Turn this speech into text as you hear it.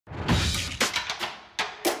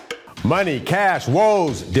Money, cash,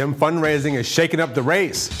 woes. Dem fundraising is shaking up the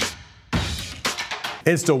race.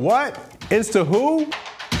 Insta what? Insta who?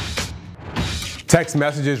 Text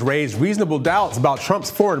messages raise reasonable doubts about Trump's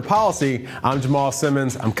foreign policy. I'm Jamal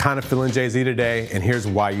Simmons. I'm kind of feeling Jay-Z today, and here's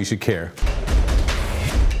why you should care.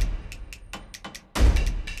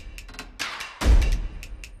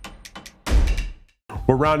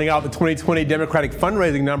 We're rounding out the 2020 Democratic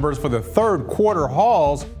fundraising numbers for the third quarter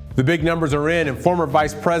hauls. The big numbers are in, and former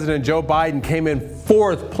Vice President Joe Biden came in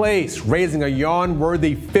fourth place, raising a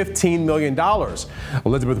yawn-worthy $15 million.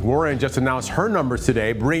 Elizabeth Warren just announced her numbers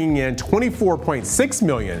today, bringing in $24.6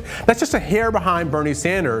 million. That's just a hair behind Bernie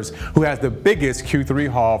Sanders, who has the biggest Q3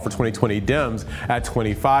 haul for 2020 Dems at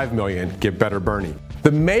 $25 million. Get better, Bernie.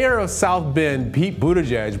 The mayor of South Bend, Pete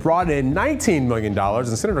Buttigieg, brought in $19 million,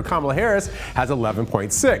 and Senator Kamala Harris has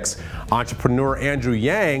 $11.6. Entrepreneur Andrew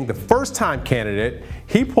Yang, the first-time candidate,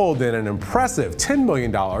 he pulled in an impressive $10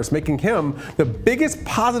 million, making him the biggest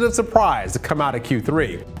positive surprise to come out of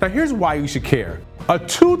Q3. Now here's why you should care. A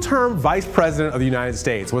two-term vice president of the United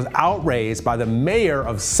States was outraised by the mayor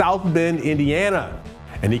of South Bend, Indiana.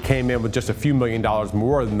 And he came in with just a few $1 million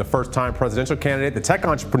more than the first-time presidential candidate, the tech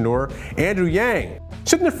entrepreneur, Andrew Yang.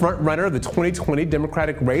 Shouldn't the front-runner of the 2020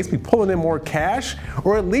 Democratic race be pulling in more cash,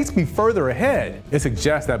 or at least be further ahead? It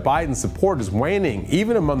suggests that Biden's support is waning,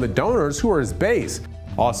 even among the donors who are his base.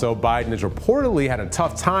 Also, Biden has reportedly had a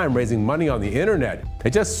tough time raising money on the internet.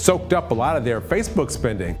 It just soaked up a lot of their Facebook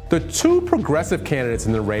spending. The two progressive candidates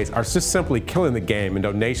in the race are just simply killing the game in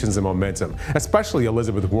donations and momentum, especially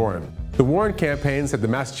Elizabeth Warren. The Warren campaign said the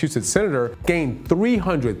Massachusetts senator gained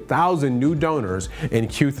 300,000 new donors in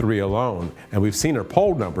Q3 alone, and we've seen her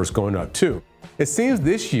poll numbers going up too. It seems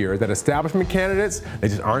this year that establishment candidates, they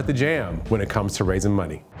just aren't the jam when it comes to raising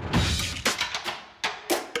money.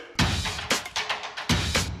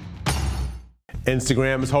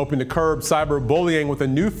 Instagram is hoping to curb cyberbullying with a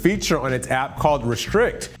new feature on its app called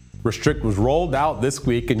Restrict. Restrict was rolled out this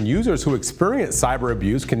week, and users who experience cyber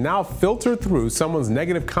abuse can now filter through someone's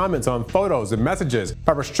negative comments on photos and messages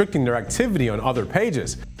by restricting their activity on other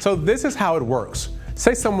pages. So this is how it works.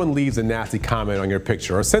 Say someone leaves a nasty comment on your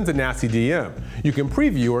picture or sends a nasty DM. You can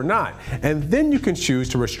preview or not, and then you can choose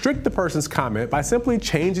to restrict the person's comment by simply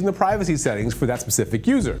changing the privacy settings for that specific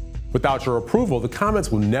user. Without your approval, the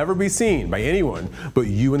comments will never be seen by anyone but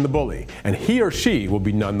you and the bully, and he or she will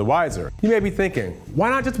be none the wiser. You may be thinking, why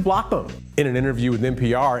not just block them? In an interview with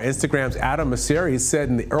NPR, Instagram's Adam Mosseri said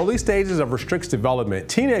in the early stages of Restrict's development,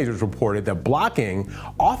 teenagers reported that blocking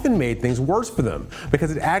often made things worse for them because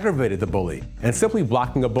it aggravated the bully. And simply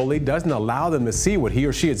blocking a bully doesn't allow them to see what he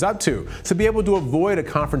or she is up to be able to avoid a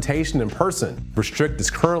confrontation in person. Restrict is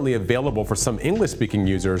currently available for some English-speaking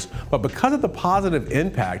users, but because of the positive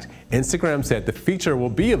impact, Instagram said the feature will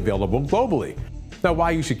be available globally. Now,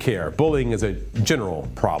 why you should care? Bullying is a general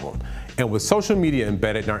problem. And with social media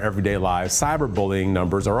embedded in our everyday lives, cyberbullying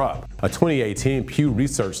numbers are up. A 2018 Pew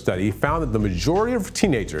Research study found that the majority of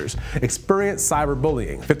teenagers experience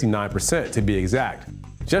cyberbullying, 59% to be exact.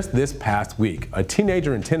 Just this past week, a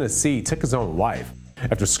teenager in Tennessee took his own life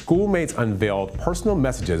after schoolmates unveiled personal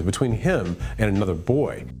messages between him and another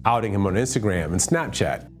boy, outing him on Instagram and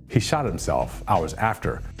Snapchat. He shot himself hours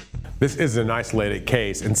after. This is an isolated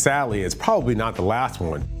case, and sadly, it's probably not the last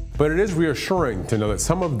one. But it is reassuring to know that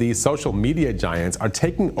some of these social media giants are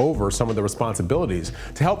taking over some of the responsibilities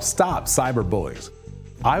to help stop cyberbullies.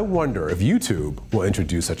 I wonder if YouTube will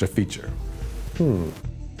introduce such a feature.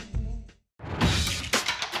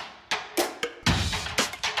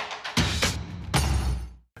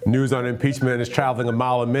 News on impeachment is traveling a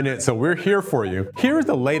mile a minute, so we're here for you. Here is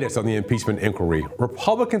the latest on the impeachment inquiry.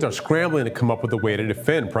 Republicans are scrambling to come up with a way to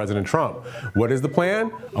defend President Trump. What is the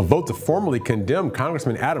plan? A vote to formally condemn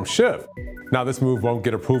Congressman Adam Schiff. Now, this move won't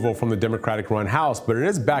get approval from the Democratic-run House, but it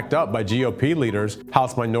is backed up by GOP leaders.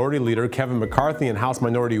 House Minority Leader Kevin McCarthy and House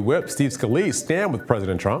Minority Whip Steve Scalise stand with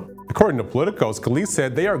President Trump. According to Politico, Scalise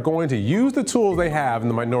said they are going to use the tools they have in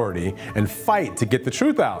the minority and fight to get the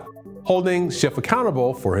truth out, holding Schiff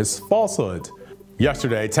accountable for his falsehoods.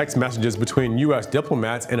 Yesterday, text messages between U.S.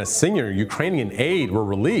 diplomats and a senior Ukrainian aide were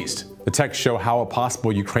released. The texts show how a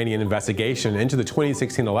possible Ukrainian investigation into the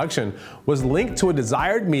 2016 election was linked to a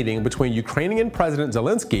desired meeting between Ukrainian President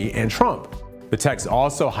Zelensky and Trump. The texts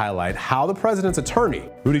also highlight how the president's attorney,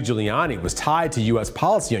 Rudy Giuliani, was tied to U.S.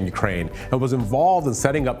 policy on Ukraine and was involved in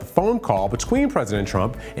setting up the phone call between President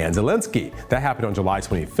Trump and Zelensky. That happened on July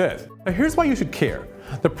 25th. Now, here's why you should care.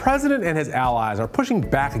 The president and his allies are pushing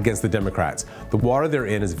back against the Democrats. The water they're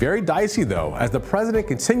in is very dicey, though, as the president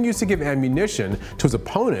continues to give ammunition to his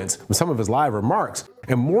opponents with some of his live remarks,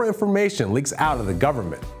 and more information leaks out of the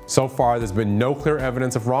government. So far, there's been no clear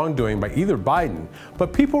evidence of wrongdoing by either Biden,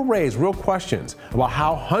 but people raise real questions about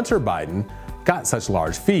how Hunter Biden got such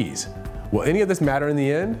large fees. Will any of this matter in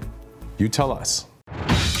the end? You tell us.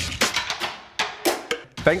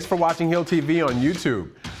 Thanks for watching Hill TV on YouTube.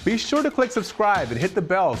 Be sure to click subscribe and hit the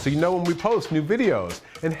bell so you know when we post new videos,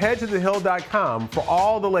 and head to thehill.com for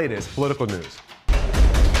all the latest political news.